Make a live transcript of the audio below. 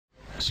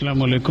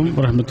Assalamu alaikum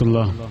wa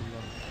rahmatullah.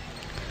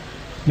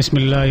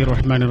 Bismillahir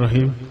Rahmanir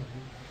Rahim.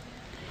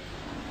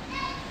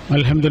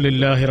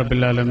 Alhamdulillahi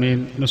Rabbil Alameen.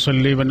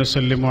 Nusalli wa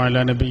nusallimu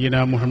ala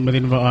nabiyyina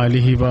Muhammadin wa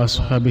alihi wa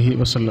ashabihi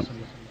wa sallam.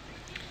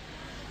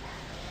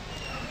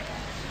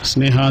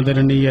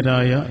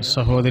 സ്നേഹാദരണീയരായ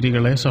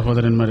സഹോദരികളെ,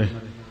 സഹോദരന്മാരെ,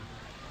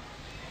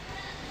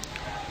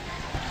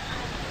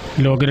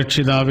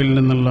 ലോകരക്ഷിതാവിൽ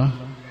നിന്നുള്ള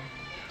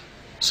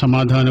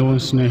സമാധാനവും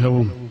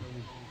സ്നേഹവും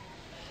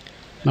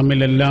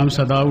നമ്മിലെല്ലാം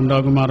സദാ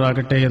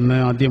ഉണ്ടാകുമാറാകട്ടെ എന്ന്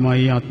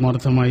ആദ്യമായി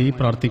ആത്മാർത്ഥമായി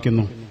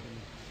പ്രാർത്ഥിക്കുന്നു.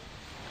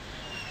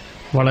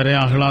 വളരെ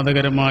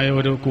ആഹ്ലാദകരമായ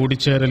ഒരു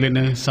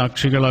കൂടിച്ചേരലിന്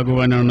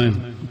സാക്ഷികളാകുവാനാണ്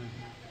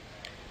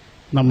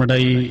നമ്മുടെ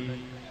ഈ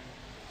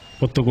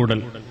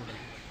ഒത്തുകൂടൽ.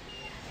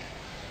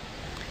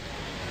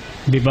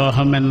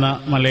 വിവാഹം എന്ന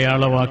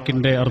മലയാള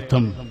വാക്കിൻ്റെ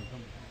അർത്ഥം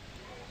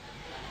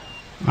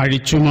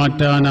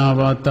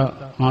അഴിച്ചുമാറ്റാനാവാത്ത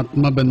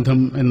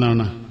ആത്മബന്ധം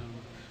എന്നാണ്.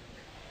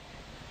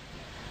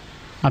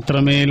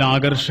 അത്രമേൽ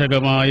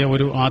ആകർഷകമായ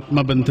ഒരു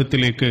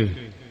ആത്മബന്ധത്തിലേക്ക്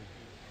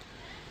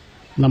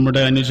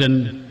നമ്മുടെ അനുജൻ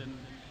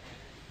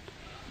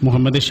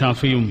മുഹമ്മദ്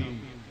ഷാഫിയും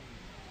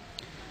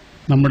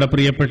നമ്മുടെ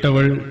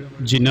പ്രിയപ്പെട്ടവൾ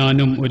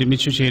ജിനാനും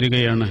ഒരുമിച്ചു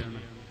ചേരുകയാണ്.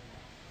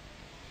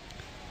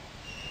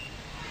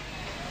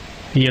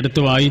 ഈ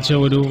അടുത്ത് വായിച്ച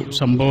ഒരു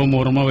സംഭവം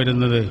ഓർമ്മ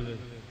വരുന്നത്,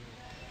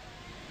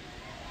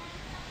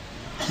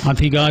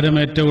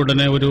 അധികാരമേറ്റ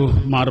ഉടനെ ഒരു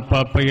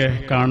മാർപ്പാപ്പയെ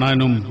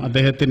കാണാനും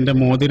അദ്ദേഹത്തിൻ്റെ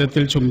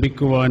മോതിരത്തിൽ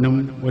ചുംബിക്കുവാനും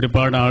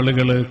ഒരുപാട്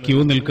ആളുകൾ ക്യൂ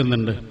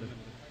നിൽക്കുന്നുണ്ട്.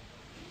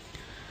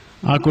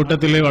 ആ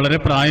കൂട്ടത്തിൽ വളരെ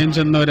പ്രായം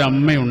ചെന്ന ഒരു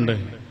അമ്മയുണ്ട്.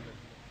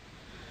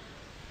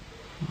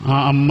 ആ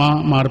അമ്മ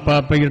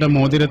മാർപ്പാപ്പയുടെ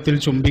മോതിരത്തിൽ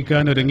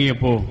ചുംബിക്കാൻ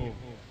ഒരുങ്ങിയപ്പോൾ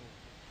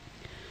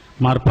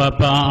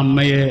മാർപ്പാപ്പ ആ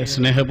അമ്മയെ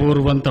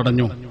സ്നേഹപൂർവ്വം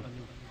തടഞ്ഞു.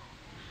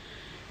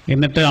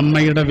 എന്നിട്ട്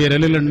അമ്മയുടെ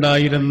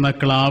വിരലിലുണ്ടായിരുന്ന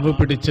ക്ലാവ്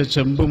പിടിച്ച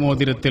ചെമ്പ്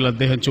മോതിരത്തിൽ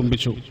അദ്ദേഹം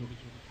ചുംബിച്ചു.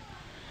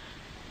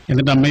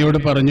 എന്നിട്ട് അമ്മയോട്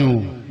പറഞ്ഞു,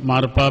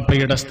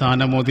 മാർപ്പാപ്പയുടെ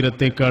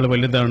സ്ഥാനമോതിരത്തേക്കാൾ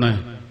വലുതാണ്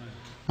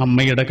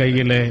അമ്മയുടെ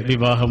കയ്യിലെ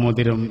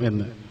വിവാഹമോതിരം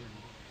എന്ന്.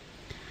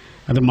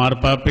 അത്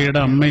മാർപ്പാപ്പയുടെ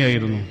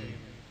അമ്മയായിരുന്നു.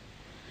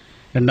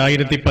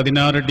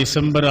 2016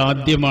 ഡിസംബർ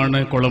ആദ്യമാണ്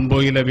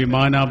കൊളംബോയിലെ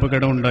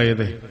വിമാനാപകടം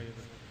ഉണ്ടായത്.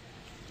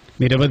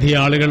 നിരവധി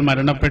ആളുകൾ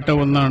മരണപ്പെട്ട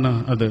ഒന്നാണ്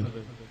അത്.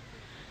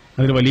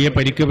 അതിൽ വലിയ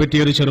പരിക്ക്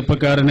പറ്റിയൊരു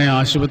ചെറുപ്പക്കാരനെ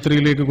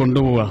ആശുപത്രിയിലേക്ക്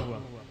കൊണ്ടുപോവുക.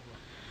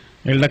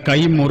 അയാളുടെ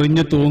കൈ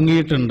മുറിഞ്ഞ്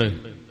തൂങ്ങിയിട്ടുണ്ട്.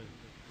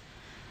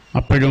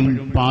 അപ്പോഴും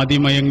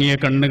പാതിമയങ്ങിയ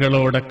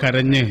കണ്ണുകളോടെ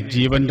കരഞ്ഞ്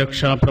ജീവൻ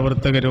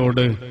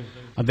രക്ഷാപ്രവർത്തകരോട്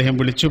അദ്ദേഹം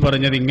വിളിച്ചു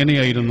പറഞ്ഞത്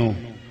ഇങ്ങനെയായിരുന്നു: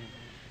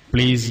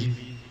 please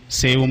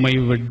save my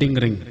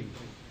wedding ring.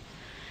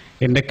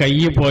 എൻ്റെ കൈ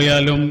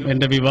പോയാലും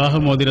എൻ്റെ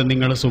വിവാഹമോതിരം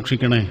നിങ്ങൾ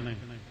സൂക്ഷിക്കണേ.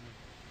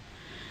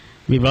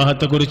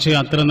 വിവാഹത്തെക്കുറിച്ച്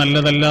അത്ര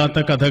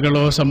നല്ലതല്ലാത്ത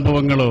കഥകളോ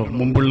സംഭവങ്ങളോ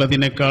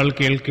മുമ്പുള്ളതിനേക്കാൾ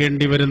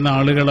കേൾക്കേണ്ടി വരുന്ന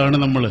ആളുകളാണ്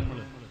നമ്മൾ.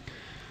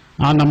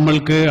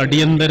 നമ്മൾക്ക്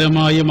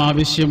അടിയന്തരമായും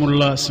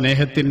ആവശ്യമുള്ള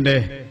സ്നേഹത്തിൻ്റെ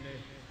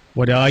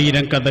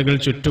 1000 കഥകൾ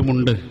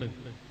ചുറ്റുമുണ്ട്.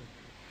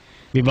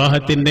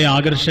 വിവാഹത്തിൻ്റെ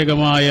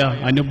ആകർഷകമായ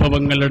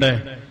അനുഭവങ്ങളുടെ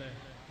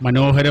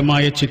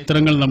മനോഹരമായ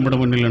ചിത്രങ്ങൾ നമ്മുടെ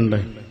മുന്നിലുണ്ട്.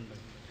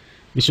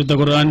 വിശുദ്ധ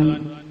ഖുർആൻ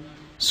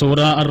സൂറ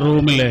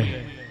അർ-റൂമിലെ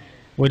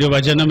ഒരു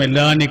വചനം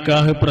എല്ലാ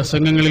നിക്കാഹ്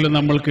പ്രസംഗങ്ങളിലും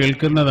നമ്മൾ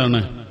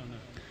കേൾക്കുന്നതാണ്.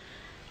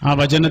 ആ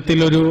വചനത്തിൽ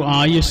ഒരു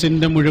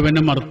ആയുസ്സിന്റെ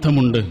മുഴുവനും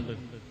അർത്ഥമുണ്ട്.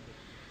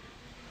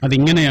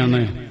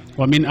 അതിങ്ങനെയാണ്: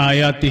 വമിൻ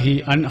ആയാതിഹി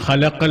അൻ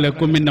ഖലഖ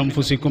ലക്കും മിൻ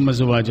അൻഫുസികും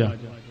അസ്വാജ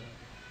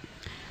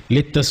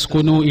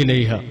ലിതസ്കുനു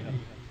ഇലൈഹ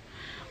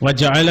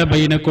വജഅല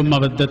ബൈനകും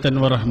മവദ്ദതൻ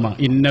വറഹ്മ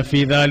ഇന്ന ഫീ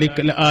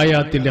ദാലിക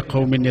ലആയാതിൻ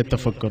ലിഖൗമിൻ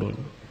യതഫക്കറൂൻ.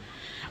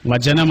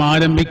 വചനം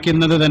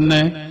ആരംഭിക്കുന്നത്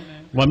തന്നെ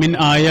വമിൻ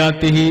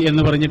ആയാതിഹി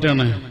എന്ന്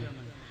പറഞ്ഞിട്ടാണ്.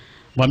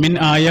 വമിൻ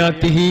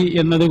ആയാതിഹി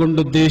എന്നതുകൊണ്ട്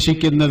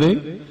ഉദ്ദേശിക്കുന്നത്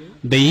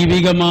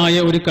ദൈവികമായ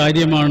ഒരു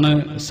കാര്യമാണ്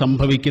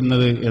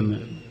സംഭവിക്കുന്നത് എന്ന്.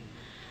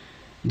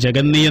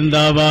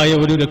 ജഗന്നിയന്താവായ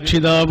ഒരു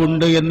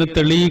രക്ഷിതാവുണ്ട് എന്ന്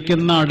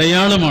തെളിയിക്കുന്ന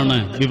അടയാളമാണ്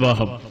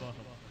വിവാഹം.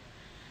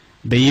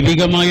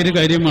 ദൈവികമായൊരു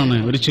കാര്യമാണ്,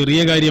 ഒരു ചെറിയ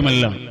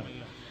കാര്യമല്ല.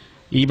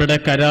 ഇവിടെ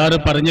കരാറ്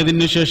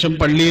പറഞ്ഞതിന് ശേഷം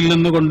പള്ളിയിൽ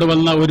നിന്ന്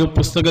കൊണ്ടുവന്ന ഒരു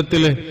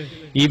പുസ്തകത്തിൽ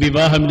ഈ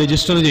വിവാഹം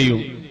രജിസ്റ്റർ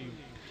ചെയ്യും.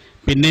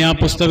 പിന്നെ ആ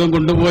പുസ്തകം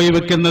കൊണ്ടുപോയി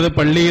വെക്കുന്നത്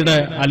പള്ളിയുടെ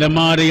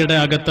അലമാരയുടെ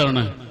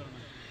അകത്താണ്.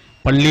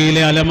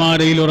 പള്ളിയിലെ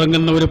അലമാരയിൽ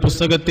ഉറങ്ങുന്ന ഒരു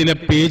പുസ്തകത്തിലെ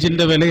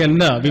പേജിന്റെ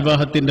വിലയല്ല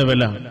വിവാഹത്തിന്റെ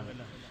വില.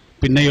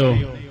 പിന്നെയോ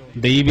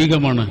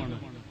ദൈവികമാണ്,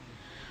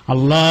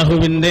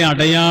 അള്ളാഹുവിന്റെ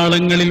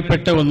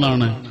അടയാളങ്ങളിൽപ്പെട്ട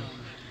ഒന്നാണ്.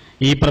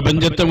 ഈ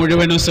പ്രപഞ്ചത്തെ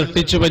മുഴുവനും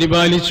സൃഷ്ടിച്ചു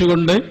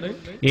പരിപാലിച്ചുകൊണ്ട്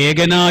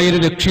ഏകനായൊരു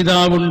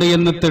രക്ഷിതാവുണ്ട്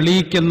എന്ന്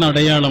തെളിയിക്കുന്ന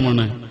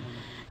അടയാളമാണ്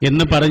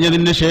എന്ന്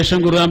പറഞ്ഞതിന് ശേഷം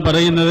ഖുർആൻ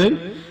പറയുന്നത്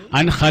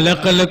അൻ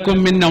ഖലഖ ലക്കും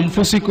മിൻ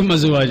അൻഫുസികും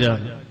അസ്വാജ.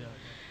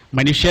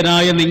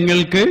 മനുഷ്യരായ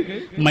നിങ്ങൾക്ക്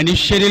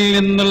മനുഷ്യരിൽ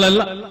നിന്നുള്ള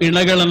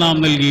ഇണകളെ നാം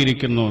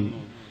നൽകിയിരിക്കുന്നു.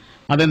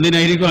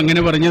 അതെന്തിനായിരിക്കും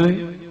അങ്ങനെ പറഞ്ഞത്?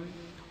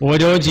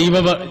 ഓരോ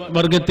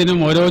ജീവവർഗത്തിനും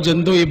ഓരോ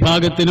ജന്തു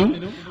വിഭാഗത്തിനും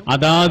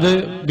അതാത്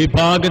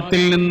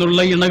വിഭാഗത്തിൽ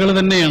നിന്നുള്ള ഇണകൾ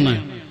തന്നെയാണ്.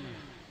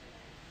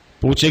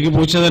 പൂച്ചയ്ക്ക്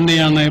പൂച്ച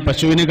തന്നെയാണ്,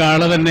 പശുവിന്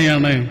കാള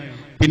തന്നെയാണ്.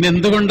 പിന്നെ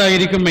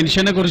എന്തുകൊണ്ടായിരിക്കും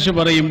മനുഷ്യനെ കുറിച്ച്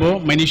പറയുമ്പോൾ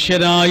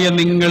മനുഷ്യരായ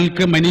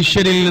നിങ്ങൾക്ക്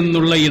മനുഷ്യരിൽ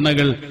നിന്നുള്ള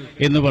ഇണകൾ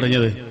എന്ന്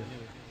പറഞ്ഞത്?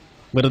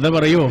 വെറുതെ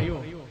പറയുമോ?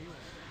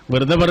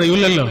 വെറുതെ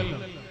പറയൂലല്ലോ.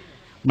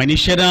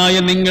 മനുഷ്യരായ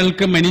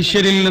നിങ്ങൾക്ക്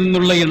മനുഷ്യരിൽ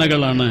നിന്നുള്ള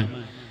ഇണകളാണ്.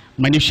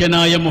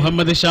 മനുഷ്യനായ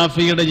മുഹമ്മദ്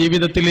ഷാഫിയുടെ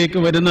ജീവിതത്തിലേക്ക്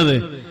വരുന്നത്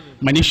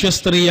മനുഷ്യ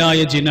സ്ത്രീയായ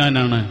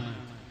ജിനാനാണ്.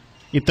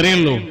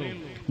 ഇത്രയുള്ളൂ.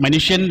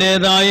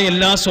 മനുഷ്യന്റേതായ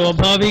എല്ലാ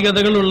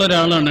സ്വാഭാവികതകളുള്ള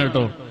ഒരാളാണ്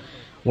കേട്ടോ.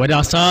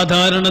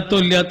 ഒരസാധാരണത്വം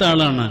ഇല്ലാത്ത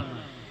ആളാണ്.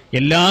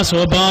 എല്ലാ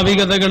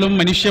സ്വാഭാവികതകളും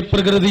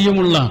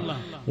മനുഷ്യപ്രകൃതിയുമുള്ള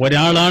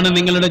ഒരാളാണ്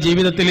നിങ്ങളുടെ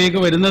ജീവിതത്തിലേക്ക്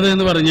വരുന്നത്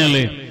എന്ന്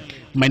പറഞ്ഞാല്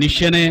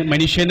മനുഷ്യനെ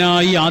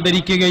മനുഷ്യനായി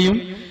ആദരിക്കുകയും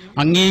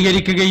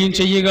അംഗീകരിക്കുകയും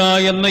ചെയ്യുക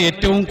എന്ന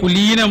ഏറ്റവും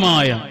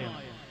കുലീനമായ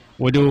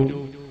ഒരു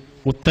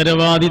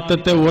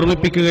ഉത്തരവാദിത്തത്തെ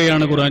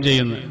ഓർമ്മിപ്പിക്കുകയാണ് ഖുർആൻ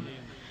ചെയ്യുന്നത്.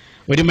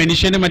 ഒരു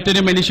മനുഷ്യന്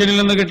മറ്റൊരു മനുഷ്യനിൽ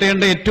നിന്ന്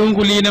കിട്ടേണ്ട ഏറ്റവും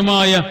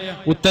കുലീനമായ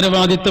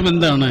ഉത്തരവാദിത്തം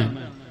എന്താണ്?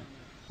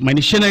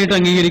 മനുഷ്യനായിട്ട്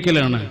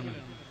അംഗീകരിക്കലാണ്.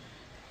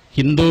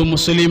 ഹിന്ദു,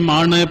 മുസ്ലിം,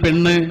 ആണ്,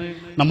 പെണ്ണ്,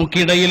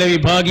 നമുക്കിടയിലെ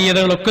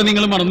വിഭാഗീയതകളൊക്കെ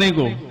നിങ്ങൾ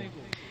മറന്നേക്കൂ.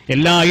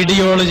 എല്ലാ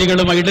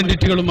ഐഡിയോളജികളും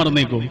ഐഡന്റിറ്റികളും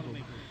മറന്നേക്കൂ.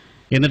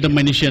 എന്നിട്ട്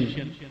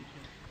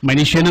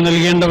മനുഷ്യന്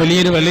നൽകേണ്ട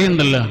വലിയൊരു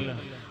വിലയുണ്ടല്ലോ,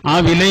 ആ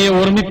വിലയെ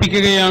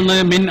ഓർമ്മിപ്പിക്കുകയാണ്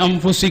മിൻ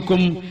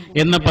അംഫുസിക്കും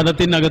എന്ന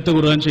പദത്തിനകത്ത്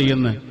ഖുർആൻ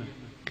ചെയ്യുന്നത്.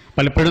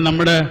 പലപ്പോഴും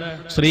നമ്മുടെ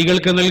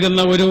സ്ത്രീകൾക്ക്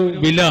നൽകുന്ന ഒരു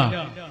വില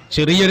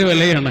ചെറിയൊരു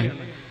വിലയാണ്.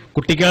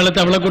 കുട്ടിക്കാലത്ത്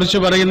അവളെ കുറിച്ച്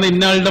പറയുന്ന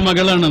ഇന്നാളുടെ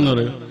മകളാണെന്ന്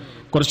പറയും.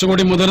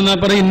 കുറച്ചുകൂടി മുതിർന്നാൽ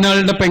പറയും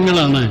ഇന്നാളുടെ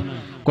പെങ്ങളാണ്.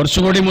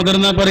 കുറച്ചുകൂടി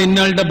മുതിർന്നാൽ പറയും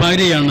ഇന്നാളുടെ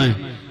ഭാര്യയാണ്.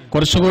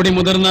 കുറച്ചുകൂടി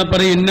മുതിർന്നാൽ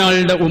പറയും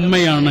ഇന്നാളുടെ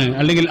ഉമ്മയാണ്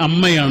അല്ലെങ്കിൽ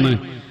അമ്മയാണ്.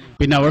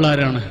 പിന്നെ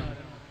അവളാരാണ്?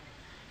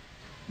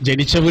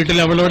 ജനിച്ച വീട്ടിൽ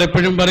അവളോട്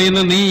എപ്പോഴും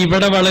പറയുന്നത് നീ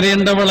ഇവിടെ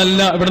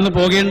വളരേണ്ടവളല്ല, ഇവിടുന്ന്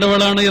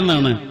പോകേണ്ടവളാണ്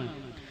എന്നാണ്.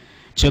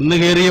 ചെന്ന്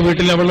കയറിയ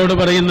വീട്ടിൽ അവളോട്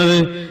പറയുന്നത്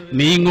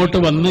നീ ഇങ്ങോട്ട്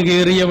വന്നു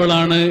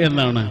കയറിയവളാണ്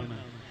എന്നാണ്.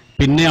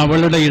 പിന്നെ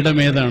അവളുടെ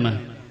ഇടമേതാണ്?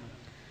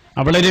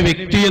 അവളൊരു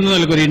വ്യക്തി എന്ന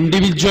നിലക്ക്, ഒരു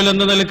ഇൻഡിവിജ്വൽ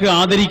എന്ന നിലക്ക്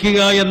ആദരിക്കുക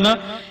എന്ന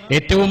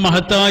ഏറ്റവും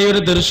മഹത്തായ ഒരു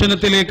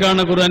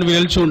ദർശനത്തിലേക്കാണ് ഖുർആൻ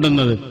വിരൽ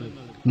ചൂണ്ടുന്നത്.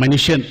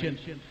 മനുഷ്യൻ,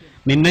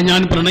 നിന്നെ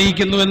ഞാൻ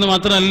പ്രണയിക്കുന്നു എന്ന്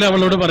മാത്രമല്ല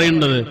അവളോട്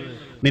പറയേണ്ടത്,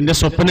 നിന്റെ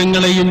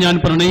സ്വപ്നങ്ങളെയും ഞാൻ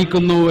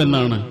പ്രണയിക്കുന്നു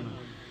എന്നാണ്.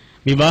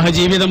 വിവാഹ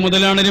ജീവിതം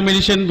മുതലാണ് ഒരു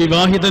മനുഷ്യൻ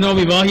വിവാഹിതനോ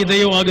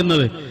വിവാഹിതയോ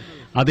ആകുന്നത്.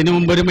 അതിനു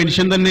മുമ്പ് ഒരു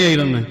മനുഷ്യൻ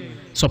തന്നെയായിരുന്നു.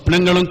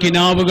 സ്വപ്നങ്ങളും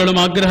കിനാവുകളും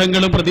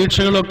ആഗ്രഹങ്ങളും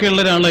പ്രതീക്ഷകളും ഒക്കെ ഉള്ള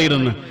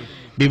ഒരാളായിരുന്നു.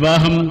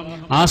 വിവാഹം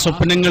ആ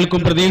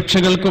സ്വപ്നങ്ങൾക്കും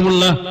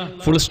പ്രതീക്ഷകൾക്കുമുള്ള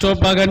ഫുൾ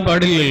സ്റ്റോപ്പ് ആകാൻ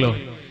പാടില്ലല്ലോ.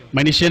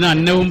 മനുഷ്യന്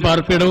അന്നവും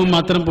പാർപ്പിടവും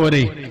മാത്രം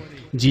പോരെ,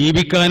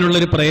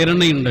 ജീവിക്കാനുള്ളൊരു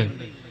പ്രേരണയുണ്ട്.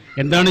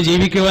 എന്താണ്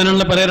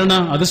ജീവിക്കുവാനുള്ള പ്രേരണ?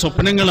 അത്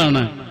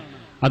സ്വപ്നങ്ങളാണ്.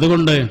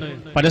 അതുകൊണ്ട്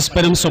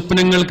പരസ്പരം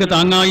സ്വപ്നങ്ങൾക്ക്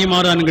താങ്ങായി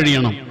മാറാൻ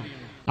കഴിയണം.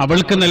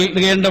 അവൾക്ക്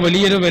നൽകേണ്ട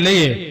വലിയൊരു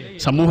വിലയെ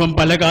സമൂഹം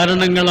പല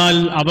കാരണങ്ങളാൽ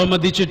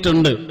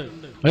അവമതിച്ചിട്ടുണ്ട്.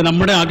 അത്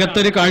നമ്മുടെ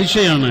അകത്തൊരു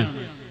കാഴ്ചയാണ്.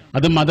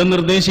 അത് മതം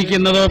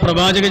നിർദ്ദേശിക്കുന്നതോ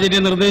പ്രവാചകചര്യ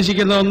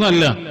നിർദ്ദേശിക്കുന്നതോ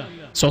ഒന്നുമല്ല.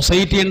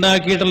 സൊസൈറ്റി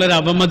ഉണ്ടാക്കിയിട്ടുള്ള ഒരു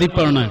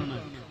അവമതിപ്പാണ്.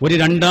 ഒരു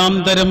രണ്ടാം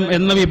തരം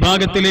എന്ന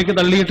വിഭാഗത്തിലേക്ക്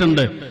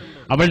തള്ളിയിട്ടുണ്ട്.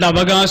 അവളുടെ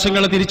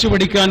അവകാശങ്ങളെ തിരിച്ചു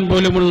പിടിക്കാൻ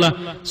പോലുമുള്ള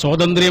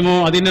സ്വാതന്ത്ര്യമോ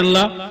അതിനുള്ള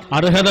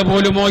അർഹത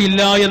പോലുമോ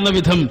ഇല്ല എന്ന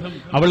വിധം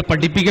അവൾ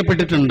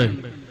പഠിപ്പിക്കപ്പെട്ടിട്ടുണ്ട്.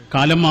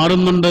 കാലം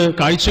മാറുന്നുണ്ട്,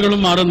 കാഴ്ചകളും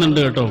മാറുന്നുണ്ട്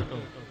കേട്ടോ.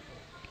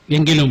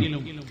 എങ്കിലും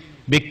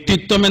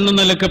വ്യക്തിത്വം എന്ന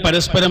നിലക്ക്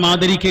പരസ്പരം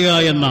ആദരിക്കുക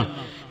എന്ന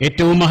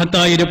ഏറ്റവും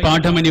മഹത്തായ ഒരു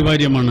പാഠം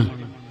അനിവാര്യമാണ്.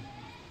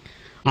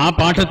 ആ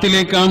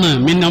പാഠത്തിലേക്കാണ്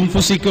മിൻ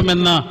അംഫുസിക്കും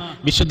എന്ന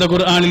വിശുദ്ധ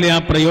ഖുർആനിലെ ആ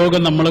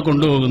പ്രയോഗം നമ്മളെ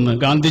കൊണ്ടുപോകുന്നത്.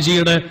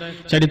 ഗാന്ധിജിയുടെ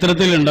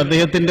ചരിത്രത്തിലുണ്ട്.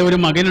 അദ്ദേഹത്തിന്റെ ഒരു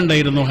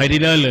മകനുണ്ടായിരുന്നു,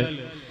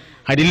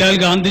 ഹരിലാൽ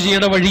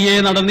ഗാന്ധിജിയുടെ വഴിയെ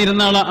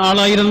നടന്നിരുന്ന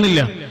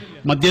ആളായിരുന്നില്ല.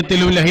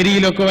 മദ്യത്തിലും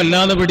ലഹരിയിലൊക്കെ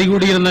വല്ലാതെ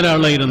പിടികൂടിയിരുന്ന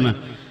ഒരാളായിരുന്നു.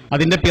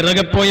 അതിന്റെ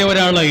പിറകെ പോയ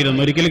ഒരാളായിരുന്നു.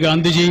 ഒരിക്കൽ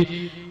ഗാന്ധിജി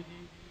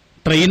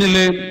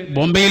ട്രെയിനില്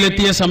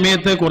ബോംബെയിലെത്തിയ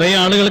സമയത്ത് കുറെ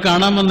ആളുകൾ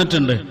കാണാൻ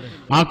വന്നിട്ടുണ്ട്.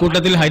 ആ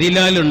കൂട്ടത്തിൽ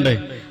ഹരിലാലുണ്ട്.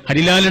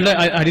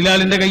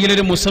 ഹരിലാലിന്റെ കയ്യിൽ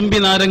ഒരു മുസമ്പി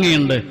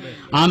നാരങ്ങയുണ്ട്.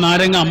 ആ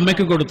നാരങ്ങ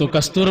അമ്മയ്ക്ക് കൊടുത്തു,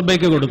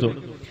 കസ്തൂർബയ്ക്ക് കൊടുത്തു.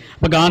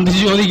 അപ്പൊ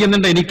ഗാന്ധിജി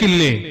ചോദിക്കുന്നുണ്ട്,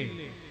 എനിക്കില്ലേ?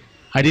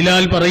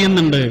 ഹരിലാൽ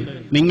പറയുന്നുണ്ട്,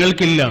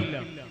 നിങ്ങൾക്കില്ല.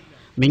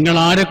 നിങ്ങൾ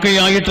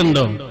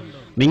ആരൊക്കെയായിട്ടുണ്ടോ,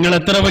 നിങ്ങൾ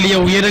എത്ര വലിയ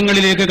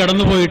ഉയരങ്ങളിലേക്ക്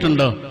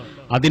കടന്നുപോയിട്ടുണ്ടോ,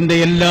 അതിന്റെ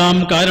എല്ലാം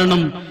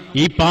കാരണം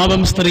ഈ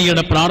പാവം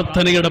സ്ത്രീയുടെ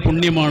പ്രാർത്ഥനയുടെ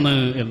പുണ്യമാണ്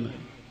എന്ന്.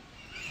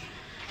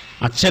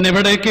 അച്ഛൻ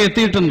എവിടെയൊക്കെ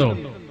എത്തിയിട്ടുണ്ടോ,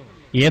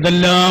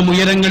 ഏതെല്ലാം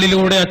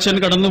ഉയരങ്ങളിലൂടെ അച്ഛൻ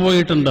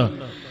കടന്നുപോയിട്ടുണ്ടോ,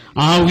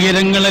 ആ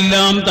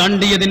ഉയരങ്ങളെല്ലാം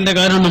താണ്ടിയതിന്റെ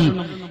കാരണം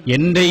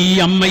എന്റെ ഈ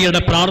അമ്മയുടെ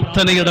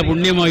പ്രാർത്ഥനയുടെ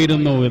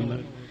പുണ്യമായിരുന്നു എന്ന്.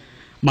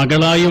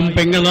 മകളായും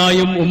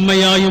പെങ്ങളായും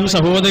ഉമ്മയായും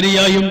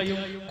സഹോദരിയായും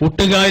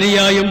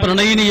കൂട്ടുകാരിയായും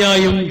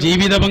പ്രണയിനിയായും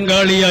ജീവിത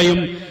പങ്കാളിയായും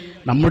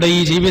നമ്മുടെ ഈ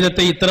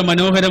ജീവിതത്തെ ഇത്ര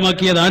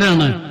മനോഹരമാക്കിയത്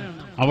ആരാണ്?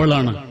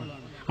 അവളാണ്.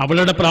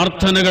 അവളുടെ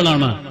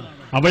പ്രാർത്ഥനകളാണ്,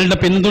 അവളുടെ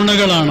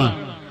പിന്തുണകളാണ്,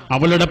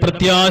 അവളുടെ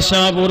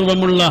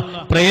പ്രത്യാശാപൂർവമുള്ള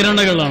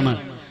പ്രേരണകളാണ്.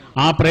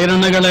 ആ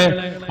പ്രേരണകളെ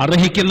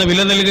അർഹിക്കുന്ന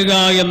വില നൽകുക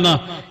എന്ന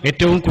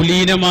ഏറ്റവും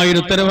കുലീനമായൊരു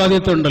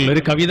ഉത്തരവാദിത്വം ഉണ്ടല്ലോ.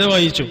 ഒരു കവിത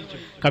വായിച്ചു.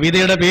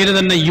 കവിതയുടെ പേര്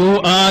തന്നെ യു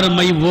ആർ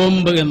മൈ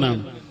വോംബ്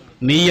എന്നാണ്.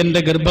 നീ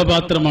എന്റെ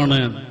ഗർഭപാത്രമാണ്.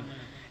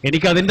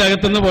 എനിക്ക് അതിന്റെ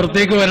അകത്തുനിന്ന്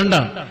പുറത്തേക്ക് വരണ്ട.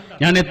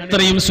 ഞാൻ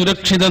എത്രയും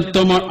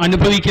സുരക്ഷിതത്വം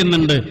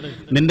അനുഭവിക്കുന്നുണ്ട്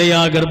നിന്റെ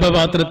ആ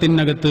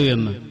ഗർഭപാത്രത്തിനകത്ത്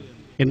എന്ന്.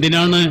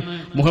 എന്തിനാണ്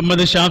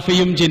മുഹമ്മദ്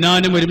ഷാഫിയും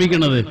ജിനാനും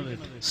ഒരുമിക്കുന്നത്?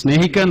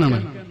 സ്നേഹിക്കാനാണ്,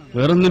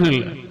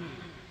 വേറൊന്നിനല്ല.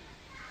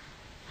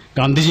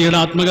 ഗാന്ധിജിയുടെ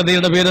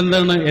ആത്മകഥയുടെ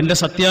പേരെന്താണ്? എന്റെ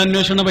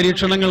സത്യാന്വേഷണ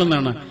പരീക്ഷണങ്ങൾ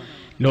എന്നാണ്.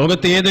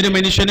 ലോകത്ത് ഏതൊരു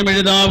മനുഷ്യനും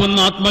എഴുതാവുന്ന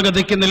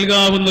ആത്മകഥയ്ക്ക്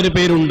നൽകാവുന്ന ഒരു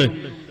പേരുണ്ട്,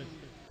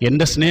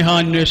 എന്റെ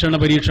സ്നേഹാന്വേഷണ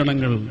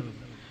പരീക്ഷണങ്ങൾ.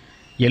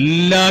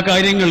 എല്ലാ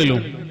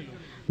കാര്യങ്ങളിലും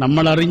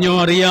നമ്മൾ അറിഞ്ഞോ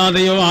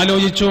അറിയാതെയോ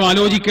ആലോചിച്ചോ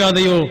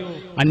ആലോചിക്കാതെയോ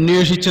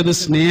അന്വേഷിച്ചത്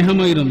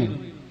സ്നേഹമായിരുന്നു.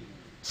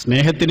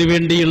 സ്നേഹത്തിന്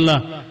വേണ്ടിയുള്ള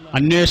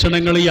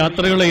അന്വേഷണങ്ങൾ,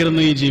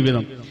 യാത്രകളായിരുന്നു ഈ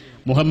ജീവിതം.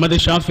 മുഹമ്മദ്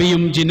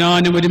ഷാഫിയും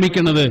ജിനാനും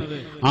ഒരുമിക്കുന്നത്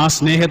ആ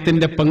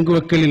സ്നേഹത്തിന്റെ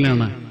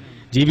പങ്കുവെക്കലിലാണ്.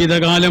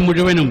 ജീവിതകാലം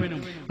മുഴുവനും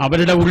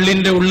അവരുടെ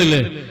ഉള്ളിന്റെ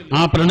ഉള്ളില്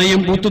ആ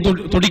പ്രണയം പൂത്തു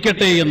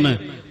തുടിക്കട്ടെ എന്ന്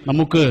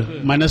നമുക്ക്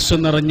മനസ്സ്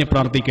നിറഞ്ഞ്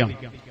പ്രാർത്ഥിക്കാം.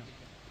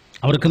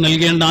 അവർക്ക്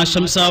നൽകേണ്ട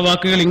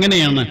ആശംസാവാക്കുകൾ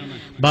ഇങ്ങനെയാണ്: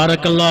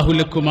 ബാറക്കല്ലാഹു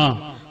ലക്കുമാ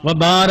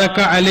വബാറക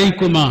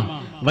അലൈക്കുമാ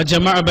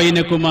വജമഅ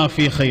ബൈനകുമാ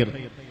ഫീ ഖൈർ.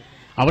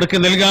 അവർക്ക്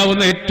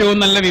നൽകാവുന്ന ഏറ്റവും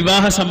നല്ല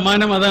വിവാഹ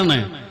സമ്മാനം അതാണ്.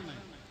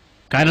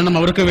 കാരണം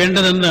അവർക്ക്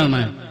വേണ്ടത്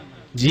എന്താണ്?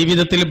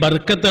 ജീവിതത്തിൽ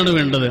ബർക്കത്താണ്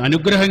വേണ്ടത്,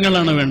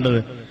 അനുഗ്രഹങ്ങളാണ് വേണ്ടത്.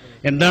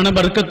 എന്താണ്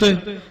ബർക്കത്ത്?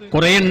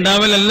 കുറെ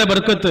ഉണ്ടാവലല്ല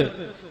ബർക്കത്ത്,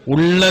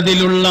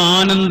 ഉള്ളതിലുള്ള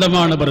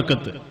ആനന്ദമാണ്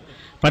ബർക്കത്ത്.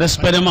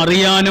 പരസ്പരം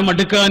അറിയാനും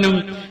അടുക്കാനും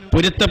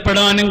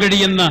പൊരുത്തപ്പെടാനും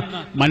കഴിയുന്ന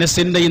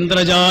മനസ്സിന്റെ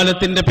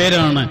ഇന്ദ്രജാലത്തിന്റെ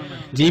പേരാണ്,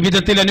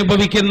 ജീവിതത്തിൽ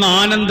അനുഭവിക്കുന്ന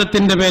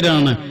ആനന്ദത്തിന്റെ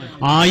പേരാണ്,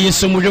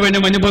 ആയുസ്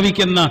മുഴുവനും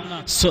അനുഭവിക്കുന്ന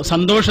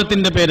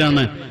സന്തോഷത്തിന്റെ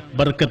പേരാണ്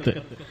ബർക്കത്ത്.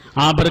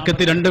 ആ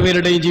ബർക്കത്ത്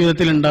രണ്ടുപേരുടെയും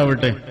ജീവിതത്തിൽ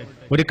ഉണ്ടാവട്ടെ.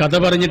 ഒരു കഥ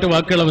പറഞ്ഞിട്ട്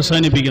വാക്കുകൾ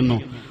അവസാനിപ്പിക്കുന്നു.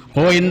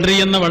 ഹോ ഹെൻറി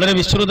എന്ന വളരെ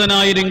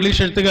വിശ്രുതനായ ഒരു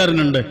ഇംഗ്ലീഷ്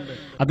എഴുത്തുകാരനുണ്ട്.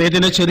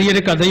 അദ്ദേഹത്തിന്റെ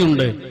ചെറിയൊരു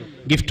കഥയുണ്ട്,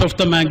 gift of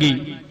the Maggi.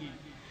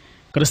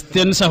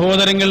 Christian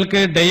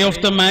സഹോദരങ്ങൾക്ക് ഡേ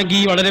ഓഫ് ദ മാഗി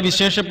വളരെ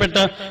വിശേഷപ്പെട്ട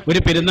ഒരു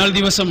പെരുന്നാൾ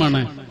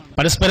ദിവസമാണ്,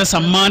 പരസ്പര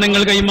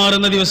സമ്മാനങ്ങൾ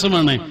കൈമാറുന്ന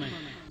ദിവസമാണ്.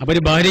 അപ്പൊ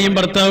ഒരു ഭാര്യയും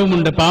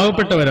ഭർത്താവുമുണ്ട്,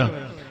 പാവപ്പെട്ടവരാ.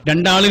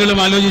 രണ്ടാളുകളും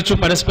ആലോചിച്ചു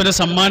പരസ്പര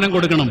സമ്മാനം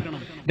കൊടുക്കണം.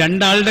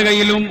 രണ്ടാളുടെ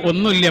കയ്യിലും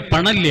ഒന്നുമില്ല,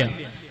 പണമില്ല.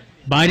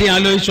 ഭാര്യ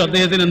ആലോചിച്ചു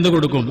അദ്ദേഹത്തിന് എന്ത്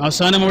കൊടുക്കും.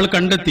 അവസാനം അവൾ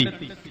കണ്ടെത്തി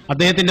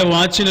അദ്ദേഹത്തിന്റെ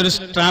വാച്ചിനൊരു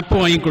സ്ട്രാപ്പ്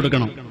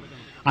വാങ്ങിക്കൊടുക്കണം.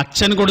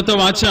 അച്ഛൻ കൊടുത്ത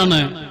വാച്ചാണ്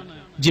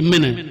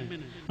ജിമ്മിന്,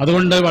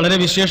 അതുകൊണ്ട് വളരെ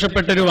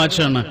വിശേഷപ്പെട്ട ഒരു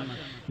വാച്ചാണ്.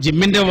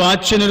 ജിമ്മിന്റെ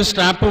വാച്ചിനൊരു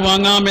സ്ട്രാപ്പ്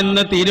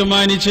വാങ്ങാമെന്ന്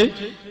തീരുമാനിച്ച്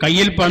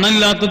കയ്യിൽ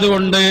പണമില്ലാത്തത്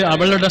കൊണ്ട്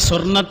അവളുടെ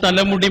സ്വർണ്ണ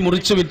തലമുടി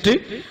മുറിച്ചു വിറ്റ്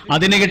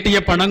അതിന് കിട്ടിയ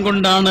പണം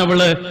കൊണ്ടാണ്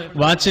അവള്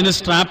വാച്ചിന്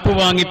സ്ട്രാപ്പ്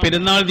വാങ്ങി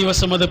പെരുന്നാൾ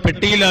ദിവസം അത്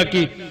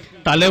പെട്ടിയിലാക്കി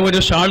തല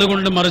ഒരു ഷാള്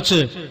കൊണ്ട് മറിച്ച്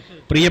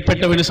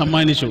പ്രിയപ്പെട്ടവന്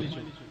സമ്മാനിച്ചു.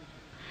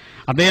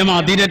 അദ്ദേഹം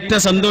അതിരറ്റ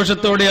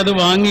സന്തോഷത്തോടെ അത്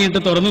വാങ്ങിയിട്ട്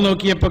തുറന്നു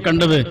നോക്കിയപ്പോ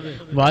കണ്ടത്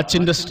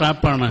വാച്ചിന്റെ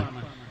സ്ട്രാപ്പാണ്.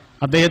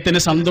 അദ്ദേഹത്തിന്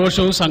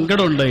സന്തോഷവും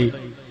സങ്കടവും ഉണ്ടായി.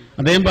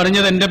 അദ്ദേഹം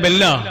പറഞ്ഞത്, എന്റെ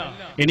ബെല്ല,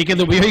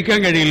 എനിക്കത് ഉപയോഗിക്കാൻ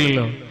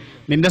കഴിയില്ലല്ലോ.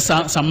 നിന്റെ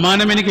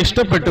സമ്മാനം എനിക്ക്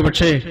ഇഷ്ടപ്പെട്ടു,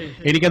 പക്ഷേ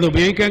എനിക്കത്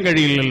ഉപയോഗിക്കാൻ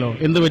കഴിയില്ലല്ലോ.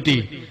 എന്തു പറ്റി?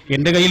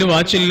 എന്റെ കയ്യിൽ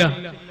വാച്ചില്ല.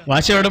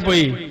 വാച്ച് എവിടെ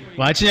പോയി?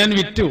 വാച്ച് ഞാൻ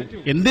വിറ്റു.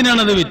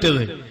 എന്തിനാണത്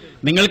വിറ്റത്?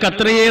 നിങ്ങൾക്ക്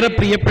അത്രയേറെ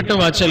പ്രിയപ്പെട്ട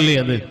വാച്ചല്ലേ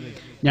അത്.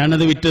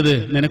 ഞാനത് വിറ്റത്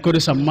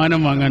നിനക്കൊരു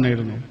സമ്മാനം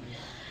വാങ്ങാനായിരുന്നു.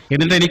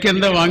 എന്നിട്ട്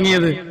എനിക്കെന്താ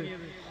വാങ്ങിയത്?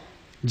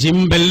 ജിം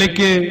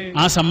ബെല്ലയ്ക്ക്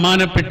ആ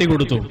സമ്മാനപ്പെട്ടി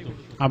കൊടുത്തു.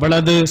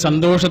 അവളത്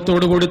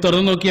സന്തോഷത്തോടു കൂടി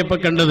തുറന്നു നോക്കിയപ്പോ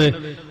കണ്ടത്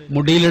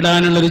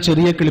മുടിയിലിടാനുള്ളൊരു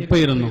ചെറിയ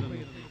ക്ലിപ്പായിരുന്നു.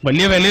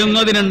 വലിയ വിലയൊന്നും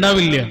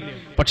അതിനുണ്ടാവില്ല,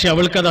 പക്ഷെ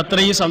അവൾക്കത്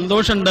അത്രയും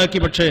സന്തോഷം ഉണ്ടാക്കി,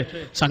 പക്ഷെ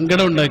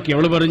സങ്കടം ഉണ്ടാക്കി.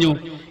 അവൾ പറഞ്ഞു,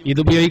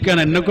 ഇതുപയോഗിക്കാൻ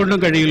എന്നെ കൊണ്ടും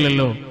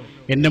കഴിയില്ലല്ലോ.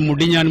 എന്റെ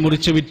മുടി ഞാൻ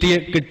മുറിച്ച്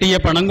കിട്ടിയ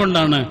പണം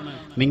കൊണ്ടാണ്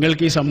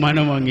നിങ്ങൾക്ക് ഈ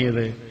സമ്മാനം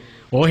വാങ്ങിയത്.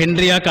 ഓ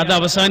ഹെൻറി ആ കഥ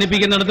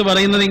അവസാനിപ്പിക്കുന്നിടത്ത്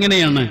പറയുന്നത്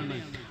ഇങ്ങനെയാണ്: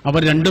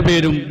 അവർ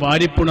രണ്ടുപേരും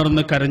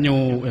വാരിപ്പുണർന്ന് കരഞ്ഞു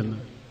എന്ന്.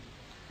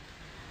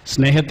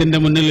 സ്നേഹത്തിന്റെ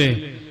മുന്നില്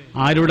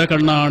ആരുടെ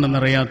കണ്ണാണ്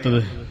നിറയാത്തത്?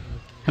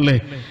 അല്ലേ?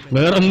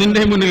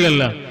 വേറൊന്നിന്റെ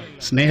മുന്നിലല്ല,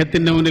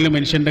 സ്നേഹത്തിന്റെ മുന്നിൽ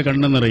മനുഷ്യന്റെ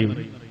കണ്ണ് നിറയും.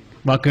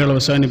 വാക്കുകൾ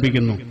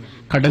അവസാനിപ്പിക്കുന്നു.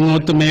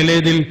 കടങ്ങോത്ത്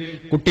മേലേതിൽ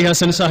കുട്ടി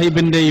ഹസൻ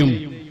സാഹിബിന്റെയും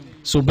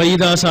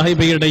സുബൈദ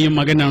സാഹിബയുടെയും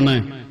മകനാണ്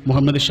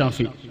മുഹമ്മദ്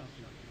ഷാഫി.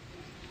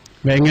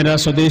 വേങ്ങര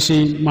സ്വദേശി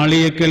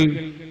മാളിയേക്കൽ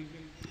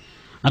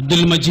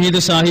അബ്ദുൽ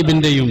മജീദ്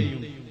സാഹിബിന്റെയും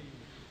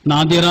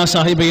നാദിറ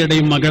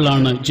സാഹിബയുടെയും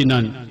മകളാണ്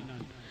ജിനാൻ.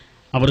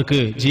 അവർക്ക്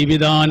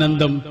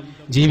ജീവിതാനന്ദം,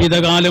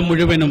 ജീവിതകാലം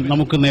മുഴുവനും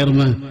നമുക്ക്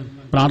നേർന്ന്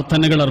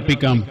പ്രാർത്ഥനകൾ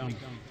അർപ്പിക്കാം.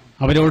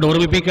 അവരോട്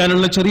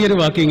ഓർമ്മിപ്പിക്കാനുള്ള ചെറിയൊരു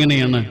വാക്ക്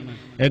ഇങ്ങനെയാണ്: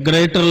 A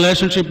great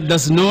relationship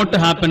does not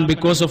happen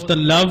because of the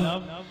love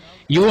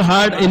you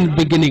had in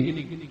beginning.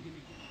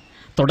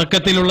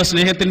 തുടക്കത്തിലുള്ള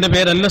സ്നേഹത്തിന്റെ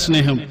പേരല്ല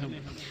സ്നേഹം,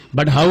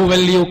 but how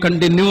well you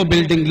continue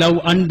building love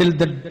until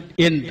the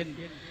end.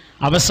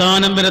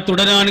 അവസാനം വരെ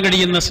തുടരാൻ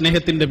കഴിയുന്ന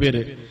സ്നേഹത്തിന്റെ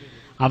പേര്,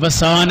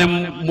 അവസാനം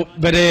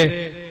വരെ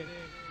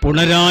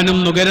പുണരാനും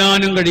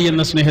നുകരാനും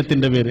കഴിയുന്ന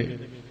സ്നേഹത്തിന്റെ പേര്.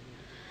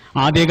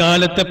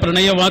 ആദ്യകാലത്തെ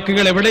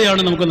പ്രണയവാക്കുകൾ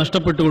എവിടെയാണ് നമുക്ക്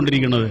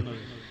നഷ്ടപ്പെട്ടുകൊണ്ടിരിക്കുന്നത്?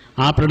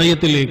 ആ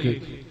പ്രണയത്തിലേക്ക്,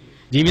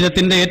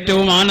 ജീവിതത്തിന്റെ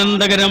ഏറ്റവും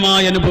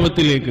ആനന്ദകരമായ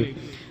അനുഭവത്തിലേക്ക്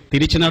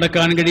തിരിച്ചു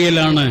നടക്കാൻ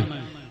കഴിയലാണ്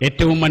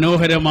ഏറ്റവും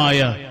മനോഹരമായ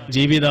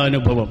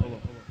ജീവിതാനുഭവം.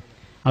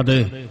 അത്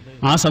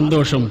ആ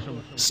സന്തോഷം,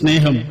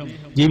 സ്നേഹം,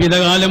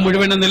 ജീവിതകാലം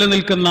മുഴുവൻ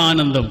നിലനിൽക്കുന്ന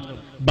ആനന്ദം,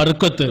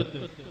 ബർക്കത്ത്,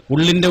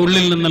 ഉള്ളിന്റെ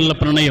ഉള്ളിൽ നിന്നുള്ള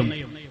പ്രണയം,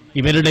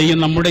 ഇവരുടെയും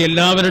നമ്മുടെ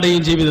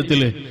എല്ലാവരുടെയും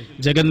ജീവിതത്തിൽ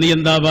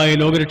ജഗന്നിയന്താവായ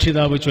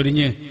ലോകരക്ഷിതാവ്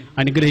ചൊരിഞ്ഞ്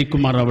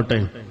അനുഗ്രഹിക്കുമാറാവട്ടെ.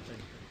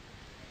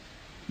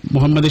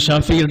 മുഹമ്മദ്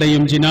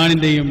ഷാഫിയുടെയും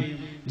ജിനാനിന്റെയും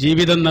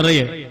ജീവിതം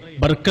നിറയെ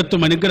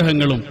ബർക്കത്തും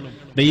അനുഗ്രഹങ്ങളും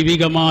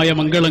ദൈവികമായ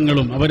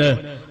മംഗളങ്ങളും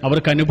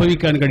അവർക്ക്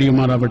അനുഭവിക്കാൻ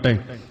കഴിയുമാറാവട്ടെ.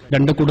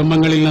 രണ്ട്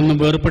കുടുംബങ്ങളിൽ നിന്നും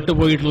വേർപെട്ടു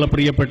പോയിട്ടുള്ള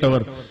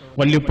പ്രിയപ്പെട്ടവർ,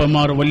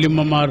 വല്യുപ്പമാർ,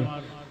 വല്യുമ്മമാർ,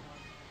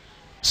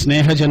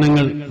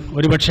 സ്നേഹജനങ്ങൾ,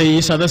 ഒരുപക്ഷെ ഈ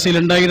സദസ്സിൽ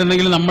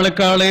ഉണ്ടായിരുന്നെങ്കിൽ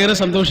നമ്മളെക്കാളേറെ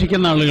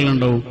സന്തോഷിക്കുന്ന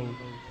ആളുകളുണ്ടാവും.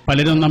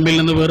 പലരും നമ്മിൽ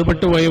നിന്ന്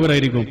വേർപെട്ടു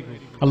പോയവരായിരിക്കും.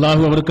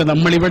 അള്ളാഹു അവർക്ക്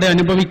നമ്മളിവിടെ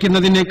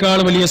അനുഭവിക്കുന്നതിനേക്കാൾ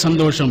വലിയ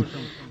സന്തോഷം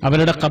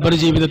അവരുടെ ഖബർ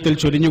ജീവിതത്തിൽ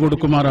ചൊരിഞ്ഞു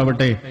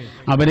കൊടുക്കുമാറാവട്ടെ.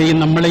 അവരെയും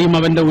നമ്മളെയും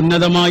അവന്റെ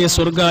ഉന്നതമായ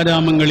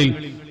സ്വർഗാരാമങ്ങളിൽ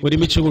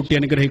ഒരുമിച്ച് കൂട്ടി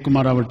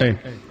അനുഗ്രഹിക്കുമാറാവട്ടെ.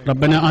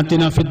 റബ്ബന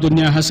ആതിന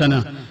ഫിദ്ദുനിയ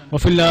ഹസന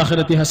വഫിൽ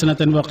ആഖിറതി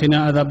ഹസനതൻ വഖിന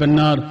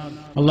അദാബന്നാർ.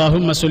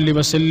 اللهم صل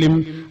وسلم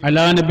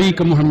على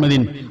نبيك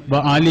محمد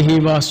وآله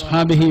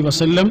وأصحابه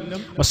وسلم.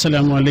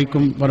 والسلام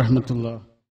عليكم ورحمة الله.